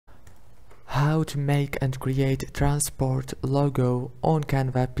how to make and create transport logo on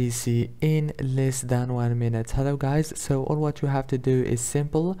Canva PC in less than 1 minute. Hello guys, so all what you have to do is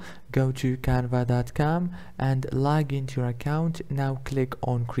simple. Go to canva.com and log into your account. Now click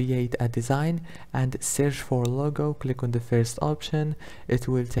on create a design and search for logo. Click on the first option. It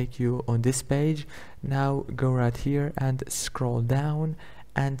will take you on this page. Now go right here and scroll down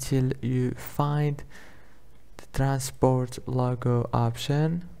until you find the transport logo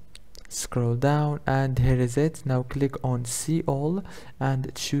option. Scroll down and here is it. Now click on see all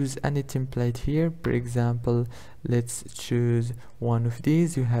and choose any template here. For example, let's choose one of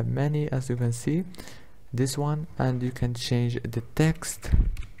these. You have many, as you can see, this one, and you can change the text.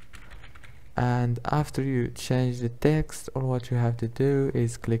 And after you change the text, all what you have to do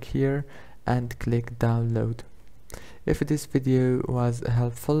is click here and click download. If this video was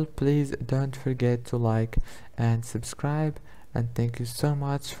helpful, please don't forget to like and subscribe, and thank you so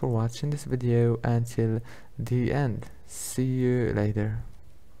much for watching this video until the end. See you later.